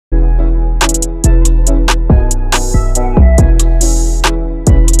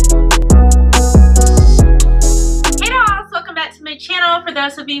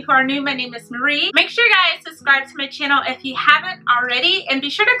those of you who are new, my name is Marie. Make sure you guys subscribe to my channel if you haven't already, and be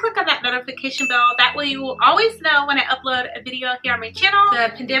sure to click on that notification bell. That way you will always know when I upload a video here on my channel.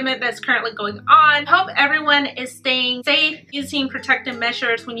 The pandemic that's currently going on, I hope everyone is staying safe, using protective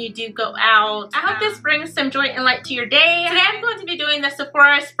measures when you do go out. I hope this brings some joy and light to your day. Today I'm going to be doing the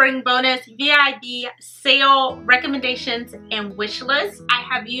Sephora Spring Bonus VIB sale recommendations and wish list. I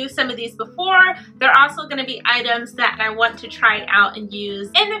have used some of these before. They're also going to be items that I want to try out and use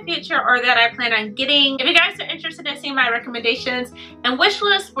in the future, or that I plan on getting. If you guys are interested in seeing my recommendations and wish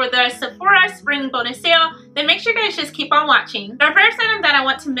list for the Sephora Spring Bonus sale, then make sure you guys just keep on watching. The first item that I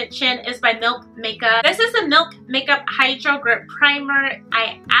want to mention is by Milk Makeup. This is the Milk Makeup Hydro Grip Primer.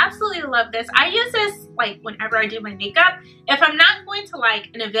 I absolutely love this. I use this like whenever I do my makeup. If I'm not going to like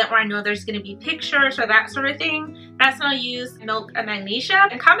an event where I know there's going to be pictures or that sort of thing, that's when I use Milk of Magnesia.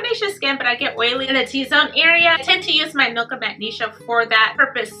 In combination skin, but I get oily in the T-zone area, I tend to use my Milk of Magnesia for that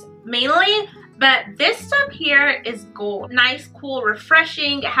purpose mainly. But this stuff here is gold. Nice, cool,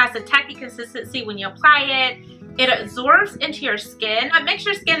 refreshing. It has a tacky consistency when you apply it. It absorbs into your skin. It makes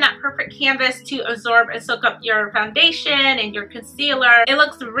your skin that perfect canvas to absorb and soak up your foundation and your concealer. It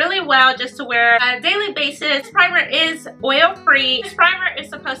looks really well just to wear on a daily basis. This primer is oil-free. This primer is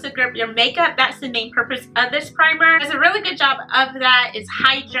supposed to grip your makeup. That's the main purpose of this primer. It does a really good job of that. It's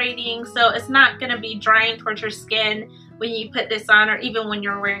hydrating, so it's not going to be drying towards your skin when you put this on, or even when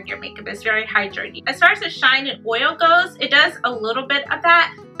you're wearing your makeup. It's very hydrating. As far as the shine and oil goes, it does a little bit of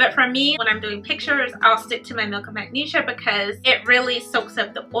that, but for me, when I'm doing pictures, I'll stick to my Milk of Magnesia because it really soaks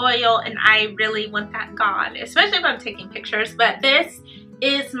up the oil, and I really want that gone, especially if I'm taking pictures. But this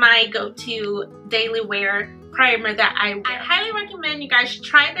is my go-to daily wear primer that I wear. I highly recommend you guys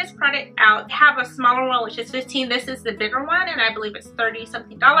try this product out. I have a smaller one, which is $15. This is the bigger one, and I believe it's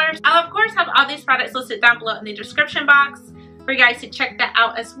 $30-something. I'll of course have all these products listed down below in the description box for you guys to check that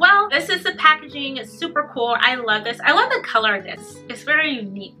out as well. This is the packaging. It's super cool. I love this. I love the color of this. It's very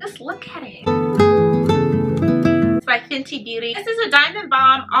unique. Just look at it. It's by Fenty Beauty. This is a Diamond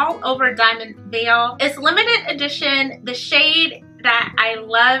Balm All Over Diamond Veil. It's limited edition. The shade that I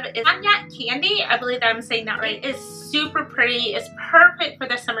love is Cognac Candy. I believe that I'm saying that right. It's super pretty. It's perfect for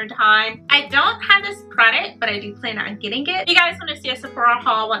the summertime. I don't have this product, but I do plan on getting it. If you guys want to see a Sephora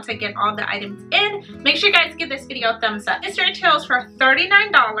haul once I get all the items in, make sure you guys give this video a thumbs up. This retails for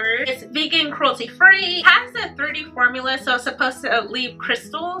 $39. It's vegan, cruelty free. It has a 3D formula, so it's supposed to leave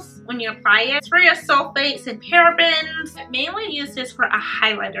crystals when you apply it. It's free of sulfates and parabens. I mainly use this for a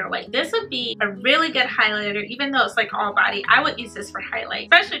highlighter. Like, this would be a really good highlighter, even though it's like all body. I would use this for highlight,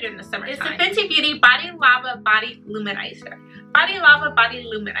 especially during the summertime. It's the Fenty Beauty Body Lava Body Luminizer. Body Lava Body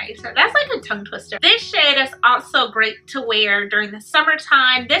Luminizer. That's like a tongue twister. This shade is also great to wear during the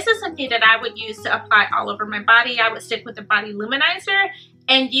summertime. This is something that I would use to apply all over my body. I would stick with the Body Luminizer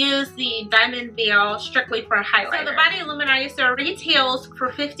and use the Diamond Veil strictly for a highlighter. So the Body Luminizer retails for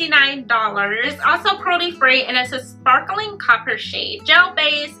 $59. It's also cruelty free, and it's a sparkling copper shade. Gel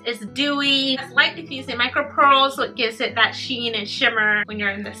base is dewy. It's light diffusing micro pearls, so it gives it that sheen and shimmer when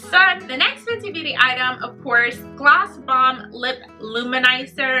you're in the sun. The next Fenty Beauty item, of course, Gloss Bomb Lip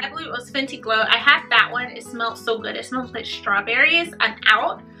Luminizer. I believe it was Fenty Glow. I have that one. It smells so good. It smells like strawberries. I'm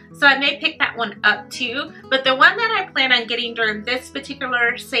out, so I may pick that one up too. But the one that I plan on getting during this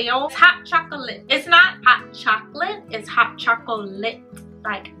particular sale is Hot Chocolate. It's not hot chocolate, it's hot chocolate,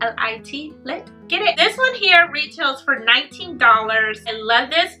 like L-I-T, lit. Get it? This one here retails for $19. I love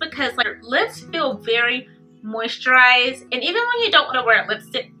this because like, your lips feel very moisturized, and even when you don't want to wear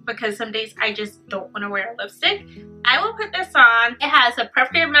lipstick, because some days I just don't want to wear lipstick, I will put this on. It has a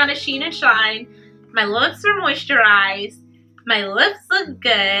perfect amount of sheen and shine. My lips are moisturized. My lips look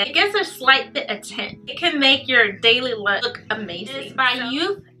good. It gives a slight bit of tint. It can make your daily look amazing. It's by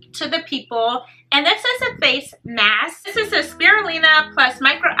Youth to the People, and this is a face mask. This is a spirulina plus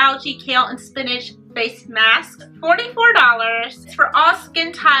microalgae, kale, and spinach face mask. $44. It's for all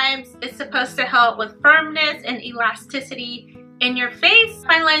skin types. It's supposed to help with firmness and elasticity in your face,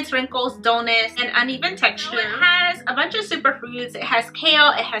 fine lines, wrinkles, dullness, and uneven texture. It has a bunch of superfoods. It has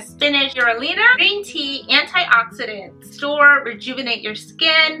kale, it has spinach, spirulina, green tea, antioxidants, store, rejuvenate your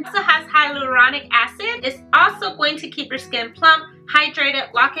skin. It also has hyaluronic acid. It's also going to keep your skin plump,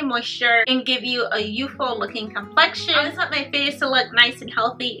 hydrated, lock in moisture, and give you a youthful looking complexion. I just want my face to look nice and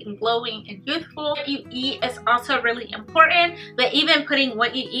healthy and glowing and youthful. What you eat is also really important, but even putting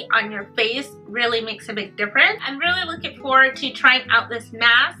what you eat on your face really makes a big difference. I'm really looking forward to trying out this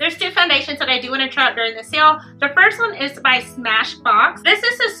mask. There's two foundations that I do want to try out during the sale. The first one is by Smashbox. This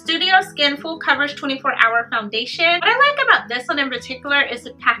is a Studio Skin Full Coverage 24-Hour Foundation. What I like about this one in particular is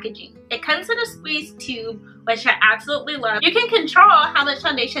the packaging. It comes in a squeeze tube, which I absolutely love. You can control how much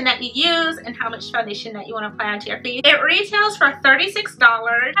foundation that you use and how much foundation that you want to apply onto your face. It retails for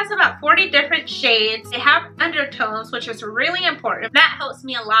 $36. It has about 40 different shades. They have undertones, which is really important. That helps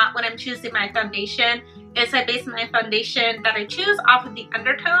me a lot when I'm choosing my foundation. Is I base my foundation that I choose off of the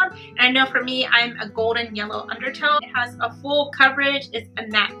undertone. And I know for me, I'm a golden yellow undertone. It has a full coverage. It's a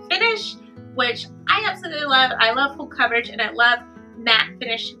matte finish, which I absolutely love. I love full coverage and I love matte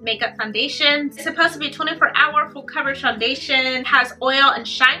finish makeup foundations. It's supposed to be 24-hour full coverage foundation. It has oil and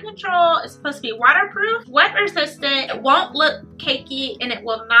shine control. It's supposed to be waterproof, wet resistant. It won't look cakey and it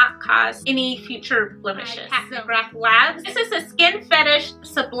will not cause any future blemishes. Sephora Labs. This is a Skin Fetish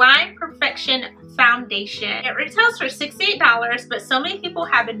Sublime Perfection foundation. It retails for $68, but so many people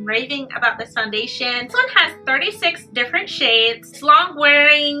have been raving about this foundation. This one has 36 different shades. It's long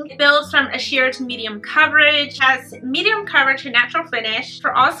wearing. It builds from a sheer to medium coverage. It has medium coverage and natural finish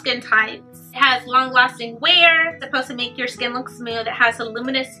for all skin types. It has long lasting wear. It's supposed to make your skin look smooth. It has a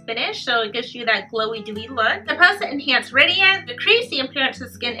luminous finish, so it gives you that glowy dewy look. It's supposed to enhance radiance, decrease the appearance of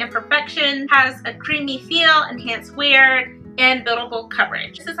skin imperfections, has a creamy feel, enhanced wear, and buildable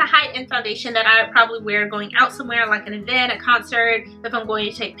coverage. This is a high-end foundation that I would probably wear going out somewhere, like an event, a concert, if I'm going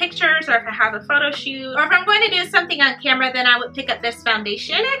to take pictures, or if I have a photo shoot, or if I'm going to do something on camera, then I would pick up this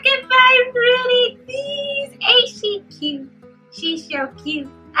foundation. Look at my pretty piece. Ain't she cute? She's so cute.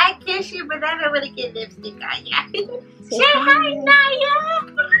 I kiss you, but I don't want to get lipstick on you. Say hi, Naya.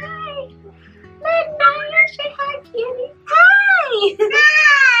 Hi. Let Naya say hi, kitty. Hi.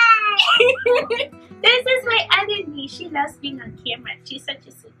 Hi. This is my other niece. She loves being on camera. She's such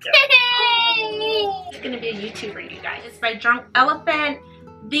a sweet girl. She's gonna be a YouTuber, you guys. It's by Drunk Elephant.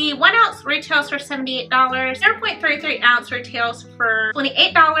 The 1 ounce retails for $78. 0.33 ounce retails for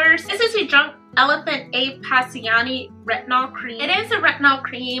 $28. This is a Drunk Elephant Ebates retinol cream. It is a retinol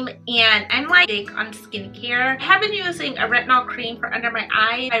cream and I'm like big on skincare. I have been using a retinol cream for under my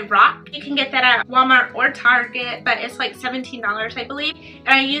eye by Rock. You can get that at Walmart or Target, but it's like $17 I believe. And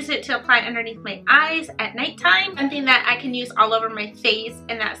I use it to apply underneath my eyes at nighttime. Something that I can use all over my face,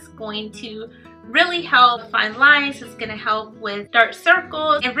 and that's going to really help fine lines. It's going to help with dark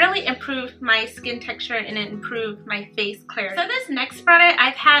circles and really improve my skin texture and improve my face clarity. So this next product,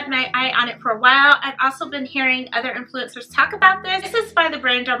 I've had my eye on it for a while. I've also been hearing other influencers talk about this. This is by the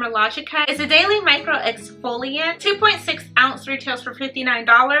brand Dermalogica. It's a daily micro exfoliant. 2.6 ounce retails for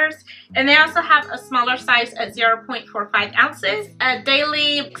 $59, and they also have a smaller size at 0.45 ounces. A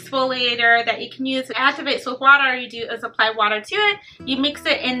daily exfoliator that you can use. It activates with water. You do is apply water to it. You mix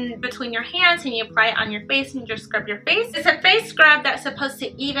it in between your hands and you apply it on your face and you just scrub your face. It's a face scrub that's supposed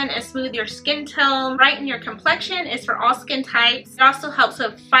to even and smooth your skin tone, brighten your complexion. It's for all skin types. It also helps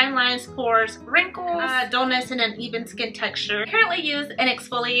with fine lines, pores, wrinkles, dullness, and uneven skin texture. I currently use an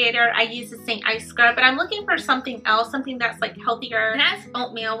exfoliator. I use the St. Ice Scrub, but I'm looking for something else, something that's like healthier. And that's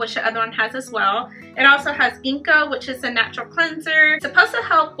oatmeal, which the other one has as well. It also has ginkgo, which is a natural cleanser. It's supposed to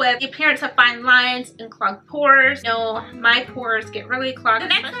help with the appearance of fine lines and clogged pores. You know, my pores get really clogged. The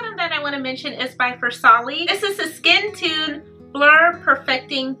next item that I want to mention is by Versali. This is a Skin Tune Blur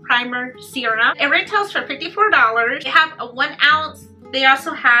Perfecting Primer Serum. It retails for $54. They have a 1 ounce. They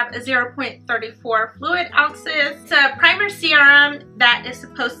also have a 0.34 fluid ounces. It's a primer serum that is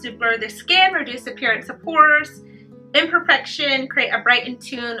supposed to blur the skin, reduce the appearance of pores, imperfection, create a bright and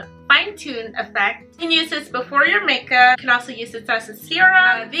fine-tuned effect. You can use this before your makeup. You can also use this as a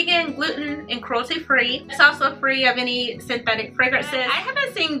serum. Vegan, gluten, and cruelty-free. It's also free of any synthetic fragrances. I have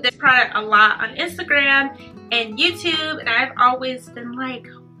been seeing this product a lot on Instagram and YouTube, and I've always been like,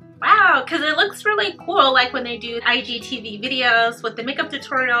 wow, because it looks really cool, like when they do IGTV videos with the makeup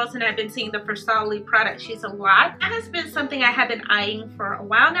tutorials, and I've been seeing the Versali product use a lot. That has been something I have been eyeing for a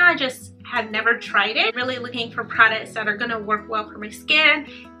while now. I just have never tried it. Really looking for products that are going to work well for my skin.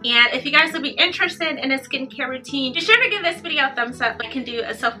 And if you guys would be interested in a skincare routine, be sure to give this video a thumbs up. I can do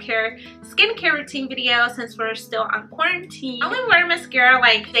a self-care skincare routine video since we're still on quarantine. I only wear mascara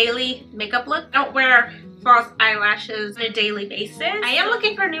like daily makeup look. I don't wear false eyelashes on a daily basis. I am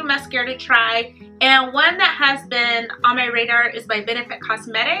looking for a new mascara to try, and one that has been on my radar is by Benefit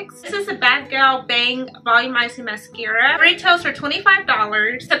Cosmetics. This is a Bad Gal Bang Volumizing Mascara. It retails for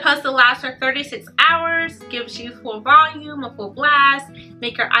 $25. It's supposed to last for 36 hours, gives you full volume, a full blast,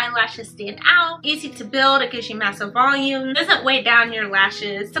 make your eyelashes stand out, easy to build, it gives you massive volume, doesn't weigh down your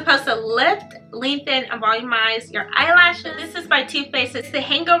lashes. It's supposed to lift, lengthen, and volumize your eyelashes. This is by Too Faced. It's the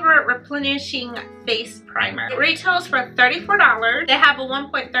Hangover Replenishing Face Primer. It retails for $34. They have a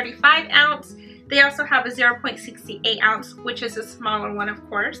 1.35 ounce. They also have a 0.68 ounce, which is a smaller one, of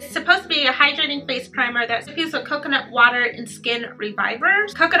course. It's supposed to be a hydrating face primer that's infused with coconut water and skin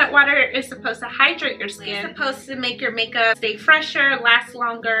revivers. Coconut water is supposed to hydrate your skin. It's supposed to make your makeup stay fresher, last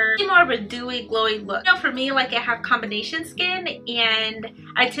longer, be more of a dewy, glowy look. You know, for me, like I have combination skin and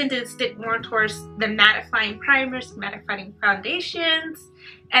I tend to stick more towards the mattifying primers, mattifying foundations,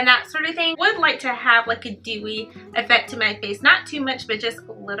 and that sort of thing. Would like to have like a dewy effect to my face, not too much, but just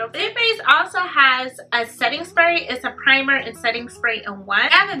a little bit. Ebates also has a setting spray. It's a primer and setting spray in one.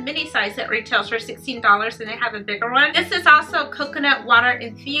 I have a mini size that retails for $16 and they have a bigger one. This is also coconut water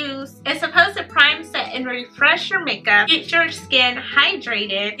infused. It's supposed to prime, set, and refresh your makeup, get your skin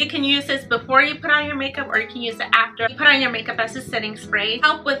hydrated. You can use this before you put on your makeup, or you can use it after you put on your makeup as a setting spray.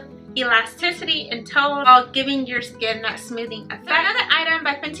 Help with elasticity and tone while giving your skin that smoothing effect. So another item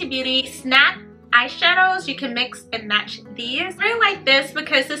by Fenty Beauty, Snap eyeshadows. You can mix and match these. I really like this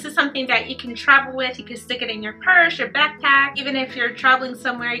because this is something that you can travel with. You can stick it in your purse, your backpack. Even if you're traveling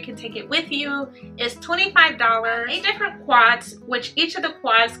somewhere, you can take it with you. It's $25. 8 different quads, which each of the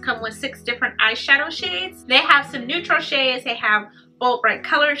quads come with 6 different eyeshadow shades. They have some neutral shades. They have bold bright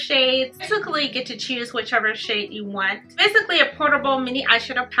color shades. Basically, you get to choose whichever shade you want. It's basically a portable mini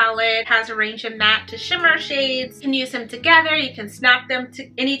eyeshadow palette. It has a range of matte to shimmer shades. You can use them together. You can snap them to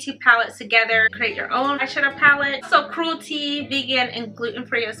any 2 palettes together, create your own eyeshadow palette. So cruelty, vegan, and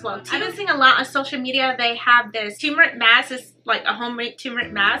gluten-free as well too. I've been seeing a lot on social media. They have this turmeric mask. It's like a homemade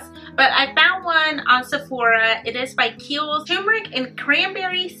turmeric mask, but I found one on Sephora. It is by Kiehl's turmeric and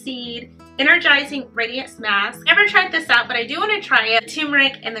cranberry seed energizing radiance mask. Never tried this out, but I do want to try it. The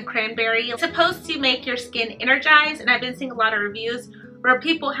turmeric and the cranberry. It's supposed to make your skin energized, and I've been seeing a lot of reviews where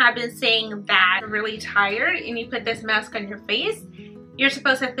people have been saying that you're really tired and you put this mask on your face, you're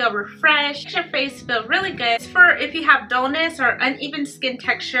supposed to feel refreshed, makes your face feel really good. It's for if you have dullness or uneven skin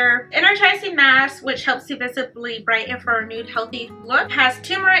texture. Energizing mask, which helps you visibly brighten for a renewed healthy look, has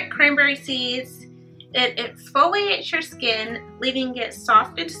turmeric, cranberry seeds. It exfoliates your skin, leaving it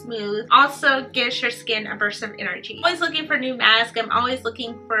soft and smooth. Also gives your skin a burst of energy. I'm always looking for new masks. I'm always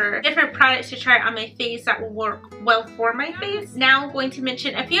looking for different products to try on my face that will work well for my face. Now I'm going to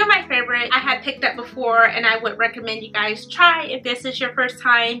mention a few of my favorites I had picked up before, and I would recommend you guys try if this is your first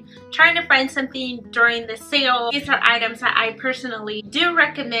time trying to find something during the sale. These are items that I personally do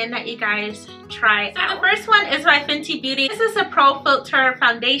recommend that you guys try out. So the first one is by Fenty Beauty. This is a Pro Filter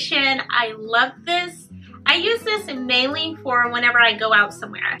foundation. I love this. I use this mainly for whenever I go out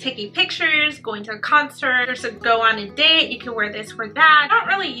somewhere. Taking pictures, going to a concert, or to go on a date. You can wear this for that. I don't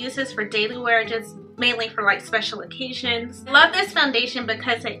really use this for daily wear, just mainly for like special occasions. I love this foundation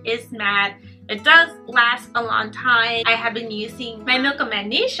because it is matte. It does last a long time. I have been using my Milk of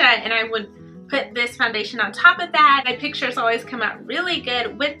Magnesia, and I would put this foundation on top of that. My pictures always come out really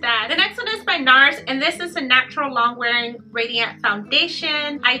good with that. The next one is by NARS, and this is a natural long wearing radiant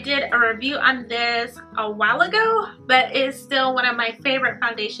foundation. I did a review on this a while ago, but it's still one of my favorite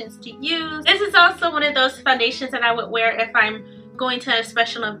foundations to use. This is also one of those foundations that I would wear if I'm going to a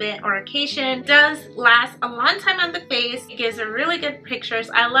special event or occasion. It does last a long time on the face. It gives really good pictures.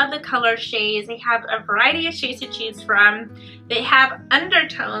 I love the color shades. They have a variety of shades to choose from. They have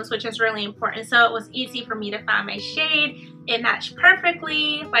undertones, which is really important, so it was easy for me to find my shade. It matched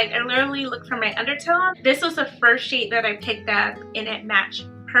perfectly. Like, I literally looked for my undertone. This was the first shade that I picked up, and it matched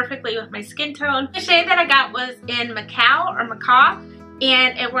perfectly with my skin tone. The shade that I got was in Macaw,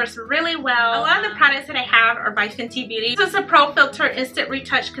 and it works really well. A lot of the products that I have are by Fenty Beauty. This is a Pro Filter Instant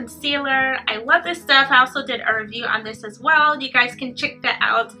Retouch Concealer. I love this stuff. I also did a review on this as well. You guys can check that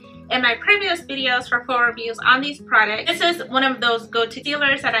out in my previous videos for full reviews on these products. This is one of those go-to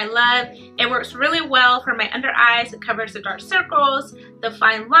concealers that I love. It works really well for my under eyes. It covers the dark circles, the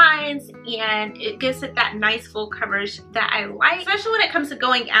fine lines, and it gives it that nice full coverage that I like. Especially when it comes to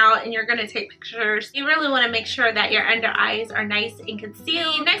going out and you're gonna take pictures, you really wanna make sure that your under eyes are nice and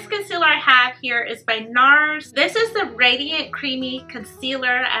concealed. The next concealer I have here is by NARS. This is the Radiant Creamy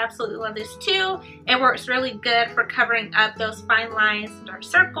Concealer. I absolutely love this too. It works really good for covering up those fine lines and dark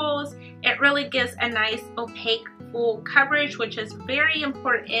circles. It really gives a nice opaque full coverage, which is very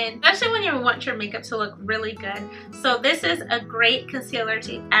important, especially when you want your makeup to look really good. So this is a great concealer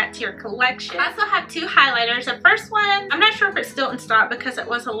to add to your collection. I also have 2 highlighters. The first one, I'm not sure if it's still in stock because it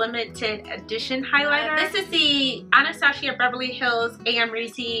was a limited edition highlighter. This is the ANASTASIA Beverly Hills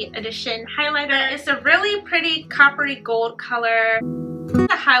AMREEZY edition highlighter. It's a really pretty coppery gold color.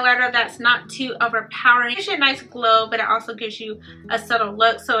 A highlighter that's not too overpowering. It gives you a nice glow, but it also gives you a subtle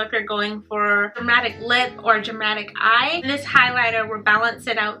look. So if you're going for dramatic lip or dramatic eye, this highlighter will balance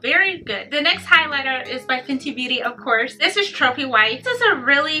it out very good. The next highlighter is by Fenty Beauty, of course. This is Trophy White. This is a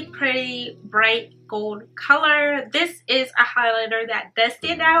really pretty bright gold color. This is a highlighter that does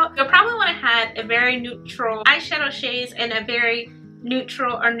stand out. You'll probably want to have a very neutral eyeshadow shades and a very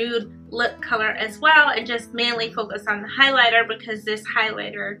neutral or nude lip color as well, and just mainly focus on the highlighter because this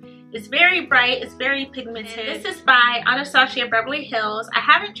highlighter is very bright, it's very pigmented. This is by ANASTASIA Beverly Hills. I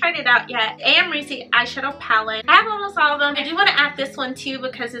haven't tried it out yet. AMREEZY eyeshadow palette. I have almost all of them. I do want to add this one too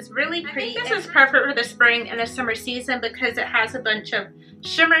because it's really pretty. This is perfect for the spring and the summer season because it has a bunch of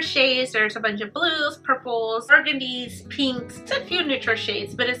shimmer shades. There's a bunch of blues, purples, burgundies, pinks, it's a few neutral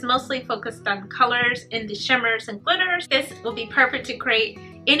shades, but it's mostly focused on colors in the shimmers and glitters. This will be perfect to create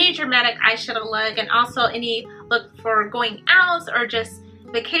any dramatic eyeshadow look and also any look for going out or just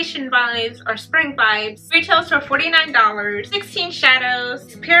vacation vibes or spring vibes. Retails for $49. 16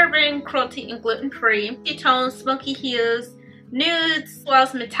 shadows, paraben, cruelty, and gluten-free. Tones, smoky hues, nudes, as well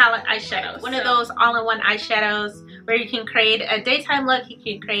as metallic eyeshadows. One of those all-in-one eyeshadows where you can create a daytime look, you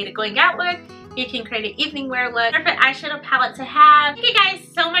can create a going out look, you can create an evening wear look. Perfect eyeshadow palette to have. Thank you guys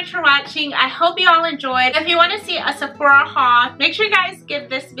so much for watching. I hope you all enjoyed. If you want to see a Sephora haul, make sure you guys give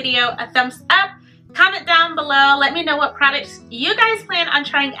this video a thumbs up. Comment down below. Let me know what products you guys plan on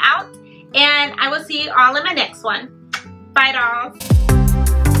trying out. And I will see you all in my next one. Bye, dolls.